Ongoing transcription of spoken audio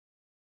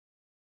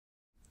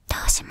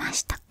しま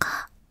した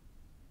か？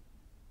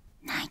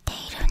泣いて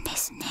いるんで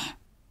すね。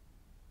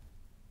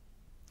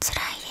辛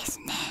いです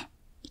ね。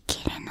生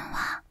きるの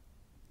は。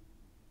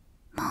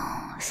も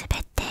うすべ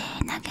て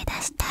投げ出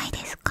したい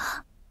です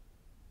か？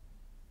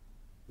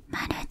ま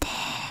るで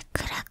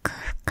暗く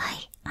深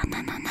い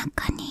穴の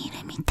中にい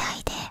るみた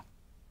いで、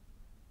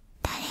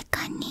誰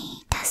か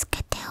に助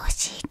けてほ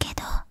しいけ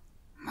ど、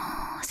も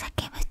う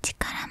叫ぶ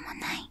力も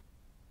ない。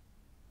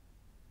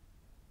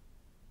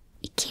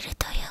生きる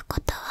というこ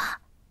とは、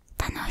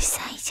楽し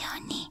さ以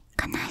上に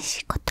悲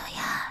しいことや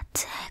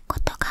辛いこ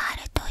とがあ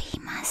ると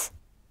言います。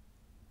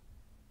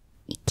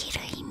生き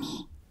る意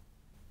味、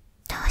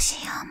どう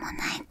しようも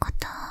ないこ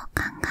とを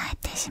考え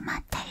てしま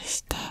ったり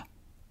して、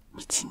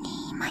道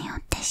に迷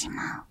ってし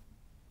まう。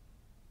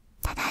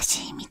正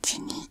しい道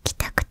に行き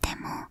たくて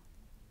も、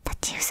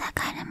立ちふさ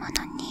がるも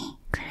のに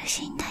苦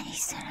しんだり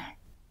する。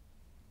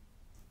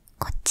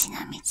こっちの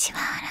道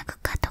は楽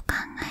かと考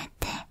え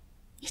て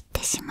行っ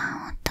てし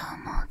まおうと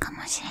思うか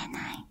もしれ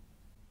ない。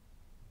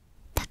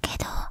だけ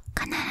ど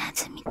必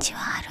ず道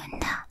はあるん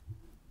だ。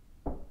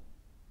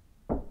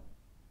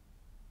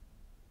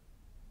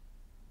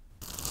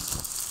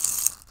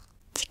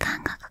時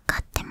間がかか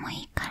っても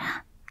いいか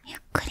らゆっ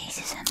くり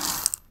進もう。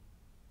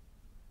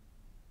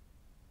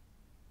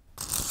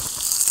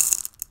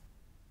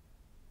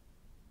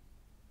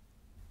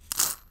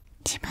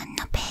自分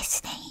のペー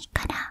スでいい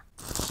から、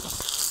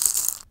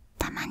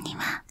たまに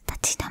は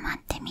立ち止まっ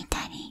てみ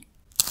たり、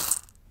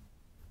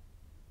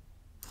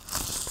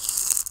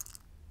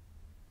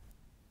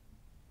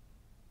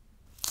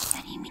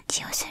寄り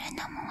道をする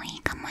のもい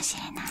いかもし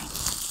れない。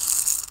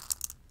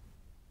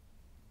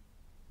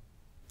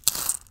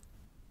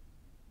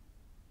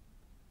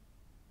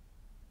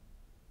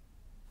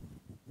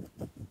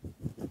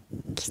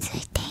気づ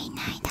いてい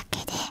ないだ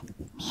けで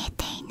見え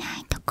ていな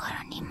いとこ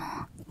ろにも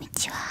道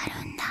は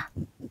あるんだ。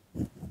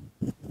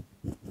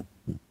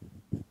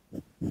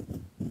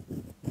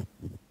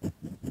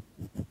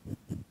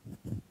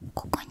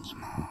ここに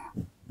も、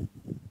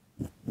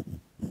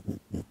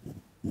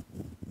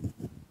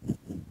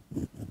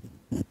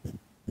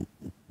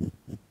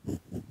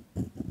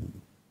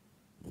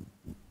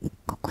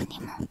ここに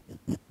も。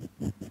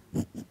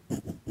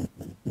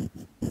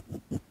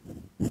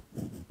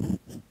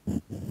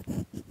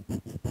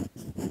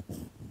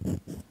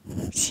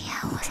視野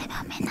を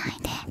狭めない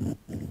で、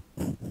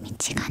道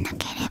がな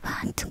ければ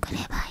作れ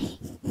ばいい。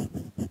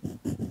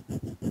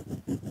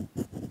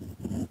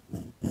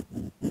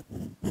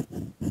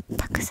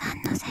たくさ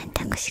んの選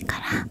択肢か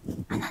ら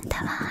あな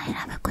たは選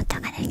ぶこ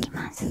とができ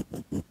ます。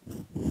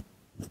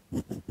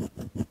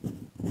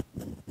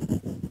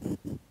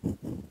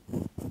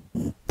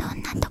ど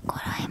んなとこ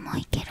ろへも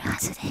行けるは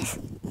ずです。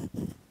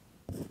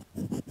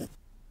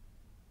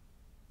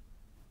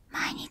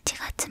毎日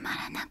がつま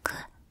らなく、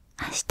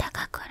明日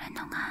が来る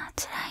のが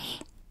辛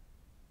い。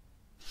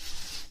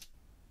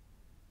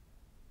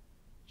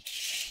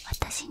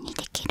私に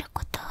できる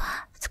こと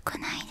は少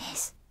ないで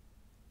す。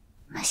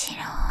むし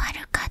ろあ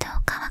るかど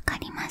うかわか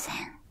りません。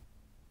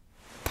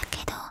だ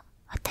けど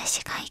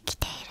私が生き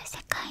ている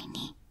世界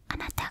にあ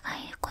なたが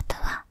いること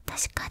は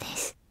確かで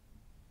す。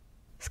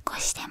少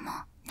しでも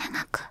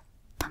長く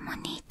共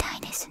にいた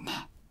いですね。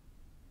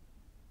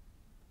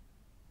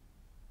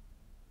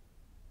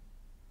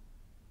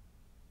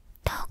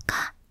どう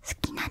か好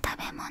きな食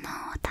べ物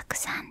をたく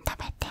さん食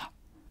べて、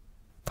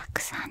たく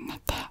さん寝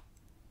て、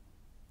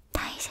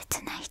大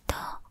切な人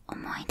を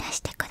思い出し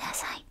てくだ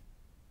さい。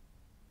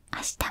明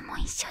日も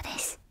一緒で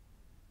す。